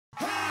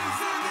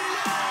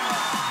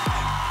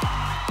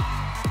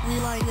We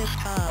like this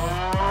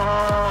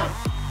cow.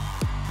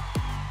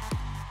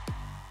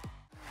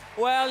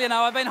 Well, you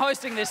know, I've been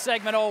hosting this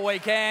segment all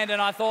weekend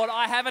and I thought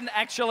I haven't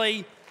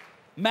actually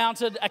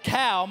mounted a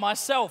cow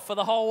myself for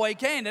the whole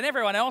weekend, and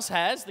everyone else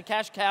has. The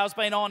cash cow's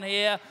been on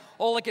here,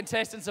 all the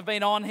contestants have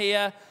been on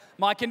here.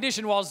 My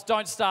condition was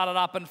don't start it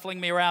up and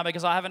fling me around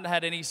because I haven't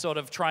had any sort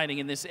of training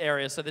in this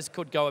area, so this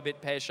could go a bit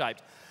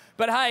pear-shaped.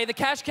 But hey, the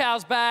cash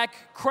cow's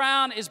back,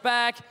 Crown is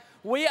back.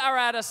 We are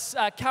at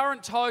a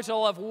current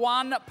total of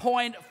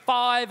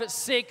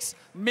 $1.56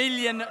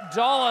 million.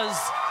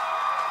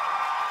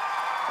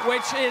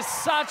 Which is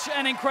such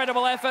an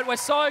incredible effort. We're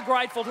so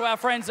grateful to our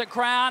friends at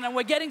Crown, and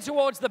we're getting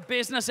towards the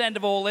business end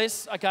of all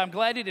this. Okay, I'm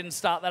glad you didn't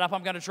start that up.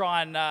 I'm going to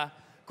try and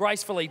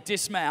gracefully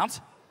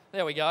dismount.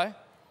 There we go.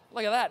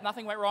 Look at that,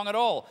 nothing went wrong at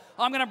all.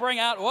 I'm going to bring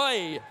out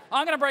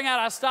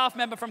our staff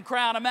member from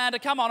Crown. Amanda,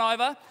 come on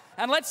over,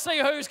 and let's see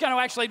who's going to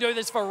actually do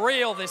this for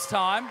real this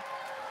time.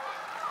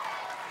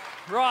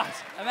 Right,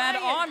 Amanda,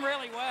 I'm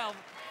really well.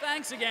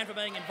 Thanks again for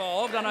being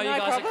involved. I know you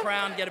guys at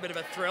Crown get a bit of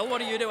a thrill.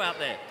 What do you do out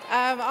there?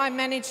 I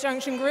manage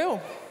Junction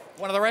Grill.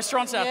 One of the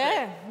restaurants out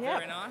there? Yeah.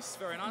 Very nice,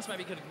 very nice.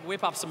 Maybe you could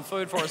whip up some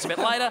food for us a bit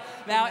later.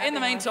 Now, in the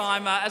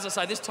meantime, as I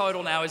say, this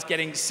total now is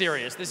getting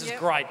serious. This is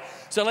great.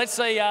 So let's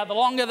see, the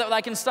longer that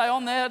they can stay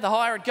on there, the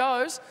higher it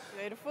goes.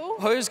 Beautiful.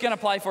 Who's going to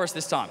play for us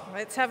this time?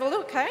 Let's have a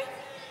look, hey?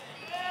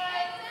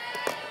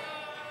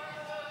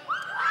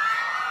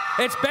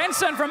 It's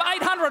Benson from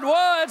 800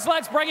 Words.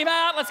 Let's bring him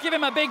out. Let's give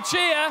him a big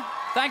cheer.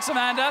 Thanks,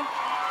 Amanda.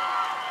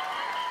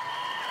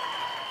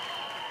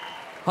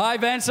 Hi,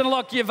 Benson.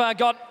 Look, you've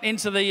got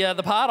into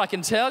the part, I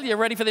can tell. You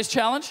ready for this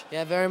challenge?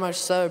 Yeah, very much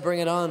so. Bring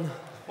it on.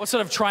 What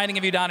sort of training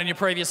have you done in your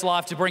previous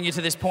life to bring you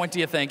to this point, do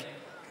you think?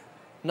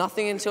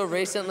 Nothing until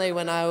recently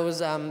when I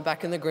was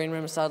back in the green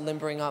room, started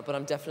limbering up, but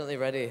I'm definitely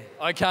ready.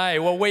 Okay,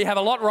 well, we have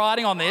a lot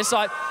riding on this.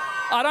 I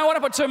don't want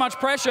to put too much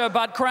pressure,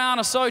 but Crown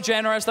are so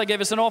generous. They give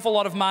us an awful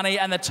lot of money,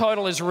 and the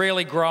total is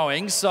really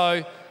growing,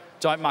 so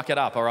don't muck it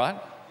up, all right?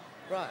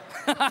 Right.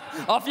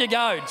 Off you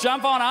go.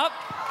 Jump on up.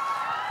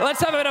 Let's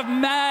have a bit of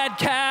mad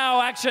cow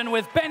action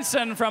with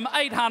Benson from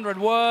 800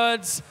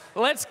 Words.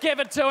 Let's give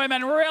it to him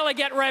and really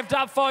get revved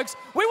up, folks.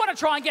 We want to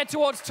try and get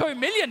towards 2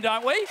 million,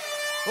 don't we?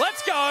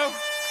 Let's go.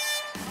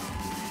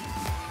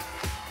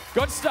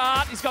 Good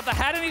start. He's got the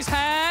hat in his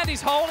hand.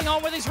 He's holding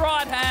on with his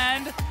right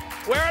hand.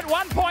 We're at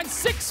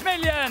 1.6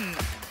 million.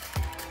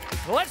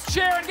 Let's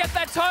cheer and get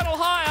that total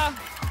higher.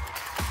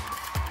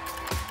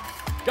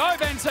 Go,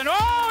 Benson.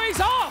 Oh, he's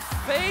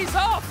off. He's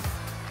off.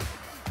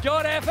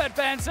 Good effort,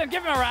 Benson.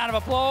 Give him a round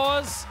of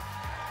applause.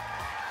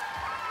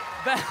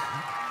 That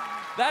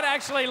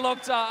actually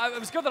looked, it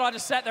was good that I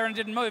just sat there and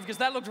didn't move because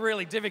that looked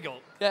really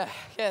difficult. Yeah,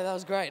 that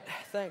was great.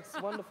 Thanks.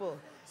 Wonderful.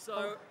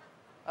 So,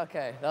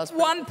 okay, that was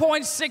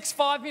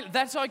 1.65 million.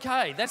 That's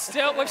okay. That's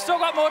still, we've still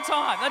got more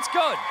time. That's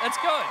good. That's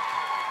good.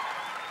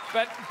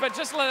 But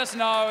just let us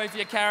know if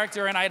your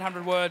character in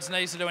 800 Words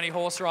needs to do any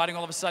horse riding.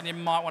 All of a sudden, you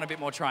might want a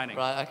bit more training.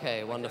 Right,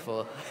 okay,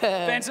 wonderful.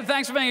 Benson,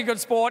 thanks for being a good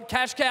sport.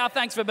 Cash Cow,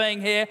 thanks for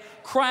being here.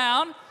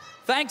 Crown,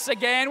 thanks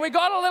again. We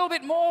got a little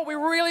bit more. We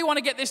really want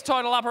to get this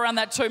total up around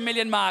that 2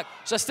 million mark.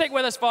 So stick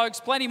with us, folks.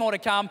 Plenty more to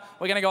come.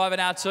 We're going to go over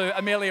now to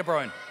Amelia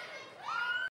Brune.